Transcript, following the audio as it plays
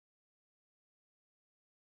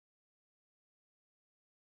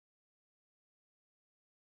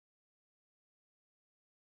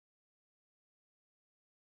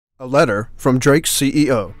A letter from Drake's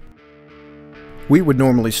CEO. We would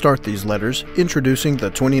normally start these letters introducing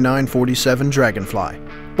the 2947 Dragonfly,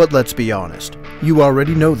 but let's be honest, you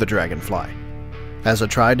already know the Dragonfly. As a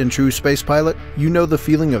tried and true space pilot, you know the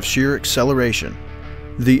feeling of sheer acceleration,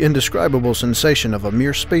 the indescribable sensation of a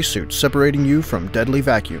mere spacesuit separating you from deadly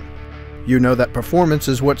vacuum. You know that performance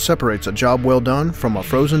is what separates a job well done from a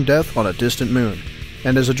frozen death on a distant moon.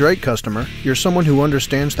 And as a Drake customer, you're someone who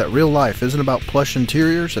understands that real life isn't about plush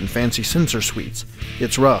interiors and fancy sensor suites.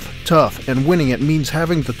 It's rough, tough, and winning it means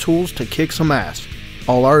having the tools to kick some ass.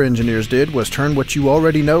 All our engineers did was turn what you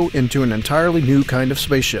already know into an entirely new kind of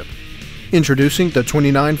spaceship. Introducing the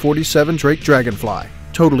 2947 Drake Dragonfly.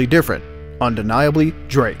 Totally different. Undeniably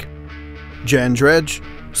Drake. Jan Dredge,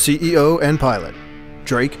 CEO and pilot.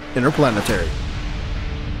 Drake Interplanetary.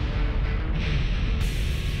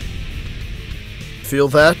 Feel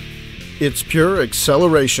that? It's pure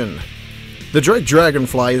acceleration. The Drake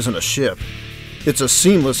Dragonfly isn't a ship. It's a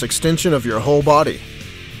seamless extension of your whole body.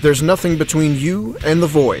 There's nothing between you and the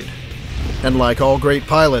void. And like all great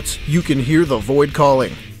pilots, you can hear the void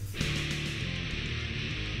calling.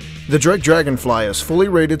 The Drake Dragonfly is fully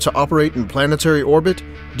rated to operate in planetary orbit,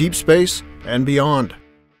 deep space, and beyond.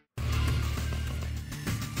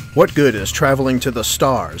 What good is traveling to the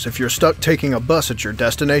stars if you're stuck taking a bus at your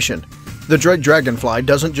destination? The Drake Dragonfly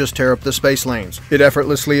doesn't just tear up the space lanes, it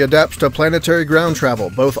effortlessly adapts to planetary ground travel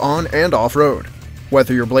both on and off-road.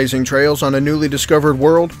 Whether you're blazing trails on a newly discovered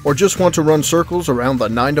world or just want to run circles around the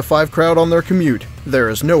 9-to-5 crowd on their commute, there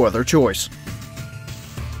is no other choice.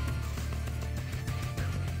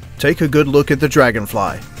 Take a good look at the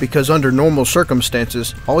Dragonfly, because under normal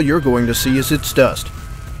circumstances, all you're going to see is its dust.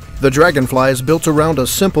 The Dragonfly is built around a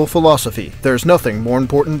simple philosophy: there's nothing more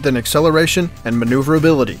important than acceleration and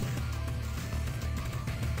maneuverability.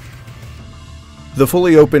 The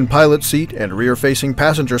fully open pilot seat and rear-facing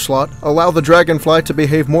passenger slot allow the Dragonfly to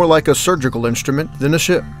behave more like a surgical instrument than a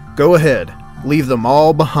ship. Go ahead, leave them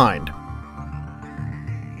all behind.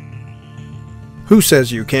 Who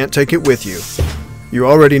says you can't take it with you? You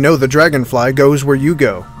already know the Dragonfly goes where you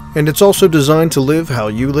go, and it's also designed to live how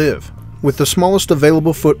you live. With the smallest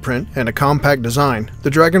available footprint and a compact design,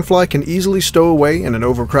 the Dragonfly can easily stow away in an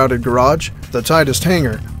overcrowded garage, the tightest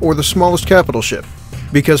hangar, or the smallest capital ship.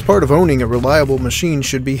 Because part of owning a reliable machine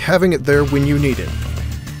should be having it there when you need it.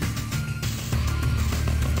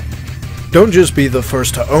 Don't just be the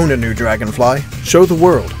first to own a new Dragonfly, show the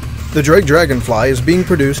world. The Drake Dragonfly is being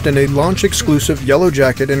produced in a launch-exclusive yellow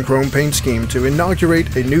jacket and chrome paint scheme to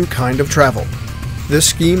inaugurate a new kind of travel. This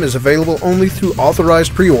scheme is available only through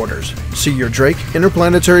authorized pre-orders. See your Drake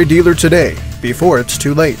Interplanetary dealer today, before it's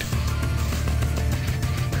too late.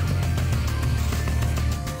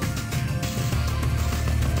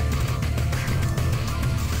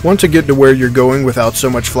 Want to get to where you're going without so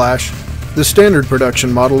much flash? The standard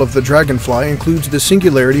production model of the Dragonfly includes the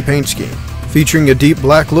Singularity paint scheme. Featuring a deep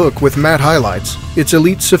black look with matte highlights, it's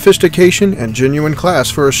elite sophistication and genuine class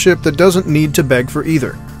for a ship that doesn't need to beg for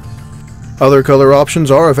either. Other color options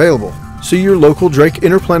are available. See your local Drake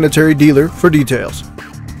Interplanetary dealer for details.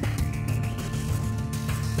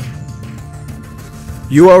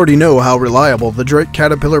 You already know how reliable the Drake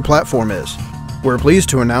Caterpillar platform is. We're pleased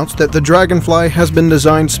to announce that the Dragonfly has been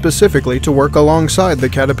designed specifically to work alongside the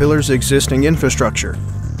Caterpillar's existing infrastructure.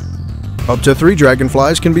 Up to 3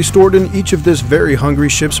 Dragonflies can be stored in each of this very hungry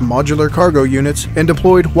ship's modular cargo units and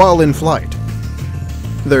deployed while in flight.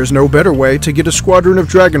 There's no better way to get a squadron of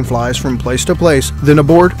Dragonflies from place to place than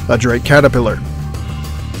aboard a Drake Caterpillar.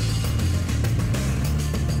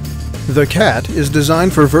 The Cat is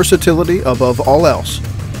designed for versatility above all else.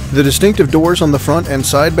 The distinctive doors on the front and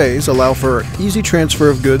side bays allow for easy transfer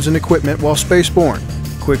of goods and equipment while spaceborne,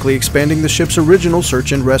 quickly expanding the ship's original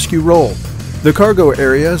search and rescue role. The cargo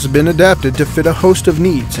area has been adapted to fit a host of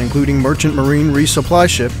needs, including merchant marine resupply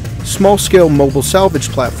ship, small-scale mobile salvage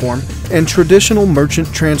platform, and traditional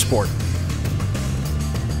merchant transport.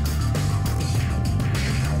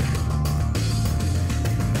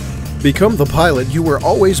 Become the pilot you were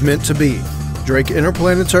always meant to be. Drake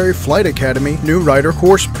Interplanetary Flight Academy New Rider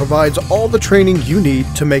Course provides all the training you need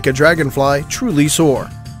to make a Dragonfly truly soar.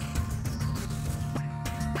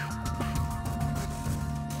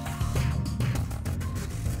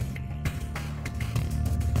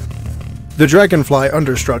 The Dragonfly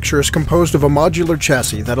understructure is composed of a modular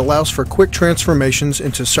chassis that allows for quick transformations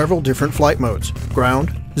into several different flight modes: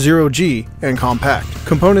 ground, zero-G, and compact.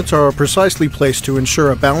 Components are precisely placed to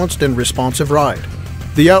ensure a balanced and responsive ride.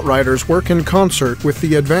 The Outriders work in concert with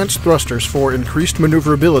the advanced thrusters for increased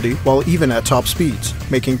maneuverability while even at top speeds,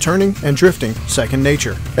 making turning and drifting second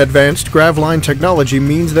nature. Advanced gravline technology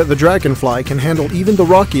means that the Dragonfly can handle even the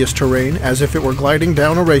rockiest terrain as if it were gliding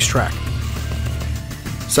down a racetrack.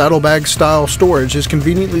 Saddlebag-style storage is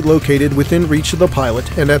conveniently located within reach of the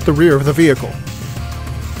pilot and at the rear of the vehicle.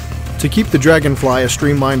 To keep the Dragonfly as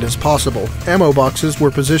streamlined as possible, ammo boxes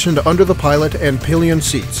were positioned under the pilot and pillion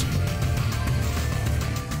seats.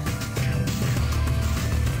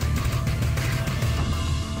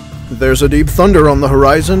 There's a deep thunder on the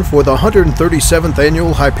horizon for the 137th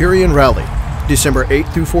annual Hyperion Rally. December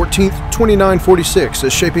 8th through 14th, 2946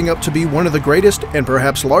 is shaping up to be one of the greatest and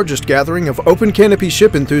perhaps largest gathering of open canopy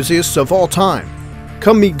ship enthusiasts of all time.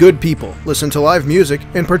 Come meet good people, listen to live music,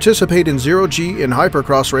 and participate in Zero-G and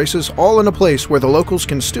Hypercross races, all in a place where the locals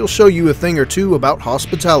can still show you a thing or two about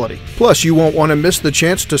hospitality. Plus, you won't want to miss the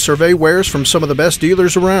chance to survey wares from some of the best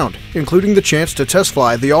dealers around, including the chance to test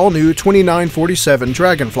fly the all-new 2947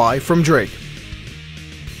 Dragonfly from Drake.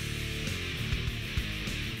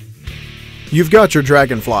 You've got your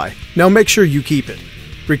Dragonfly, now make sure you keep it.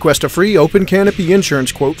 Request a free open canopy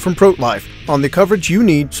insurance quote from ProteLife on the coverage you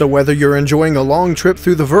need, so whether you're enjoying a long trip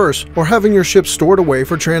through the verse or having your ship stored away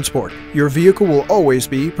for transport, your vehicle will always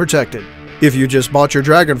be protected. If you just bought your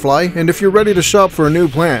Dragonfly and if you're ready to shop for a new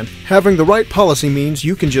plan, having the right policy means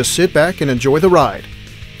you can just sit back and enjoy the ride.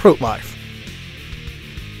 ProteLife.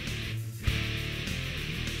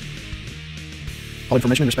 All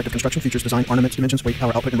information in respect of construction, features, design, ornaments, dimensions, weight,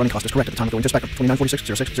 power output, and running cost is correct at the time of going to spectrum.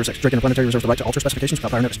 2946-0606. Drake Interplanetary reserves the right to alter specifications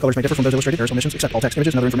without prior notice. Colors may differ from those illustrated, errors, omissions, except all text,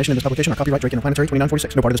 images, and other information in this publication are copyright Drake Interplanetary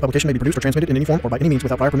 2946. No part of this publication may be produced or transmitted in any form or by any means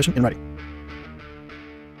without prior permission in writing.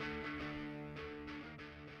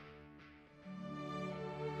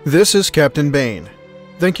 This is Captain Bane.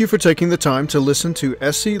 Thank you for taking the time to listen to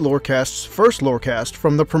SCLoreCast's first LoreCast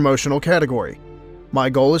from the promotional category. My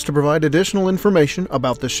goal is to provide additional information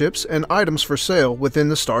about the ships and items for sale within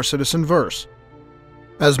the Star Citizen verse.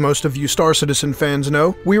 As most of you Star Citizen fans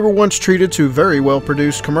know, we were once treated to very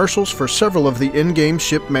well-produced commercials for several of the in-game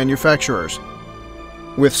ship manufacturers.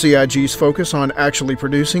 With CIG's focus on actually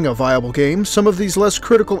producing a viable game, some of these less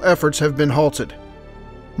critical efforts have been halted.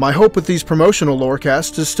 My hope with these promotional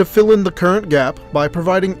LoreCasts is to fill in the current gap by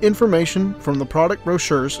providing information from the product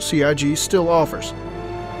brochures CIG still offers.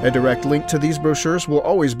 A direct link to these brochures will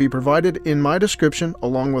always be provided in my description,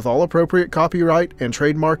 along with all appropriate copyright and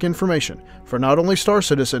trademark information for not only Star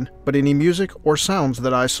Citizen, but any music or sounds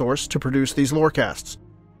that I source to produce these LoreCasts.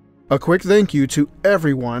 A quick thank you to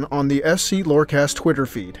everyone on the SCLoreCast Twitter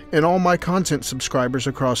feed and all my content subscribers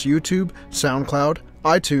across YouTube, SoundCloud,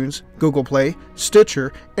 iTunes, Google Play,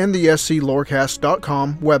 Stitcher, and the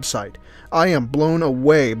SCLoreCast.com website. I am blown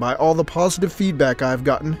away by all the positive feedback I've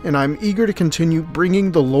gotten, and I'm eager to continue bringing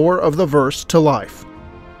the lore of the verse to life.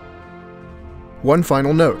 One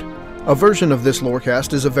final note. A version of this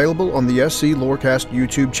LoreCast is available on the SCLoreCast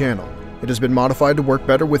YouTube channel. It has been modified to work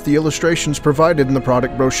better with the illustrations provided in the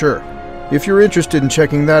product brochure. If you're interested in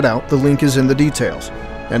checking that out, the link is in the details.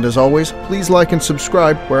 And as always, please like and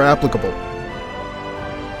subscribe where applicable.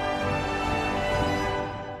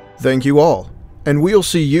 Thank you all, and we'll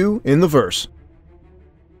see you in the verse.